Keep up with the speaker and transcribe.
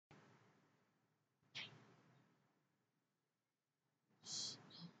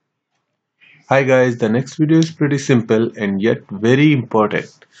Hi guys, the next video is pretty simple and yet very important.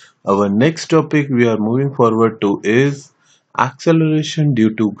 Our next topic we are moving forward to is acceleration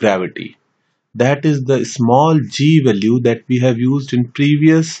due to gravity. That is the small g value that we have used in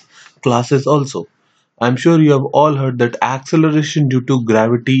previous classes also. I'm sure you have all heard that acceleration due to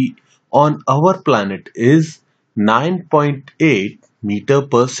gravity on our planet is 9.8 meter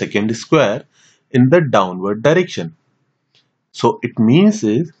per second square in the downward direction. So it means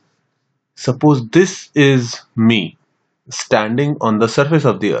is suppose this is me standing on the surface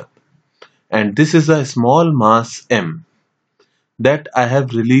of the earth, and this is a small mass m that I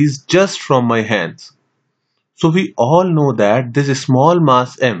have released just from my hands. So we all know that this small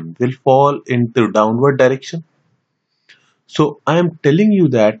mass m will fall into downward direction. So I am telling you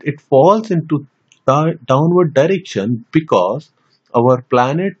that it falls into the downward direction because our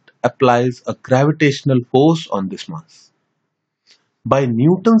planet applies a gravitational force on this mass. By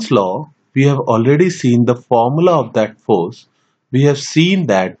Newton's law, we have already seen the formula of that force. We have seen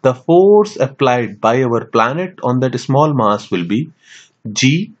that the force applied by our planet on that small mass will be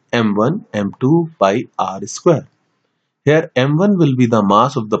g m1 m2 by r square. Here m1 will be the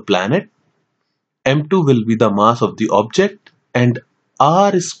mass of the planet, m2 will be the mass of the object, and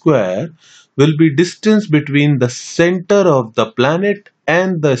r square will be distance between the center of the planet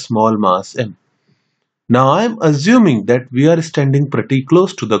and the small mass m. Now I am assuming that we are standing pretty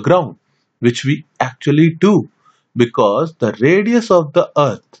close to the ground, which we actually do, because the radius of the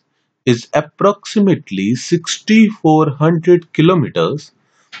earth is approximately 6400 kilometers.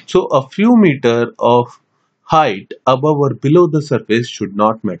 So a few meter of height above or below the surface should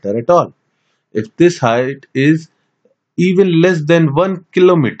not matter at all. If this height is even less than 1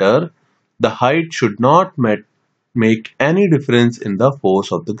 kilometer, the height should not make any difference in the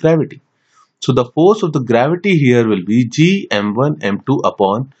force of the gravity. So the force of the gravity here will be g m1 m2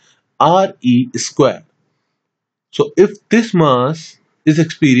 upon re square. So if this mass is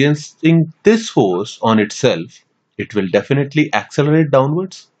experiencing this force on itself, it will definitely accelerate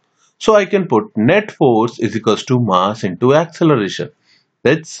downwards. So I can put net force is equals to mass into acceleration.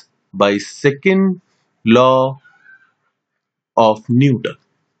 That's by second law of Newton.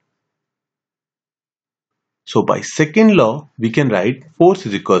 So by second law, we can write force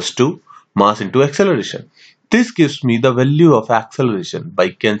is equals to mass into acceleration. This gives me the value of acceleration. By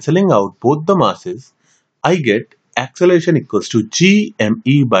cancelling out both the masses, I get acceleration equals to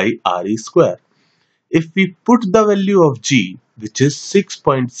gme by re square. If we put the value of g, which is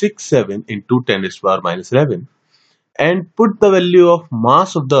 6.67 into 10 raised to power minus 11, and put the value of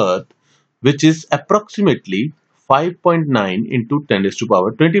mass of the earth, which is approximately 5.9 into 10 raised to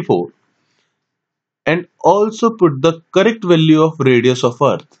power 24, and also put the correct value of radius of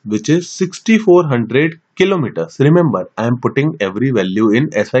earth, which is 6400 kilometers. Remember, I am putting every value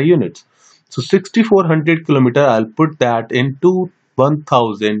in SI units. So 6400 kilometer, I'll put that into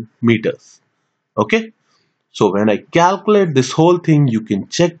 1000 meters. Okay. So when I calculate this whole thing, you can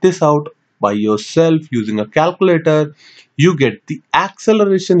check this out by yourself using a calculator. You get the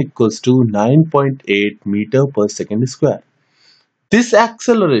acceleration equals to 9.8 meter per second square. This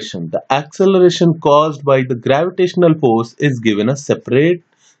acceleration, the acceleration caused by the gravitational force, is given a separate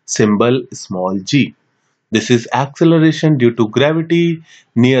symbol small g. This is acceleration due to gravity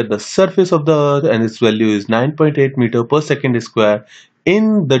near the surface of the earth, and its value is 9.8 meter per second square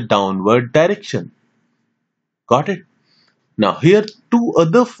in the downward direction. Got it? Now here two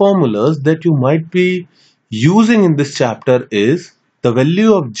other formulas that you might be using in this chapter is the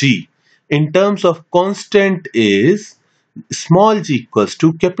value of g in terms of constant is small g equals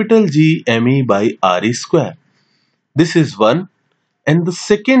to capital G me by re square. This is one, and the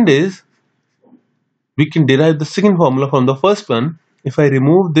second is we can derive the second formula from the first one. If I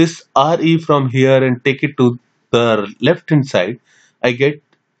remove this re from here and take it to the left hand side, I get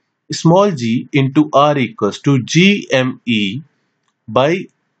small g into r equals to gme by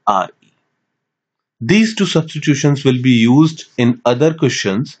re. These two substitutions will be used in other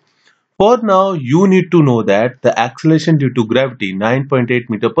questions. For now, you need to know that the acceleration due to gravity 9.8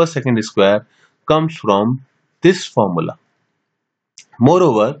 meter per second square comes from this formula.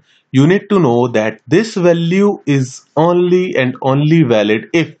 Moreover, you need to know that this value is only and only valid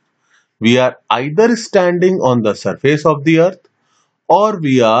if we are either standing on the surface of the earth or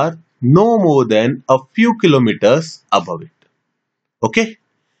we are no more than a few kilometers above it. Okay?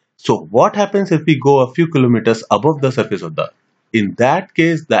 So what happens if we go a few kilometers above the surface of the earth? In that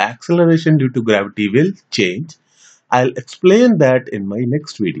case, the acceleration due to gravity will change. I'll explain that in my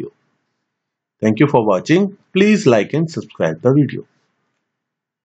next video. Thank you for watching. Please like and subscribe the video.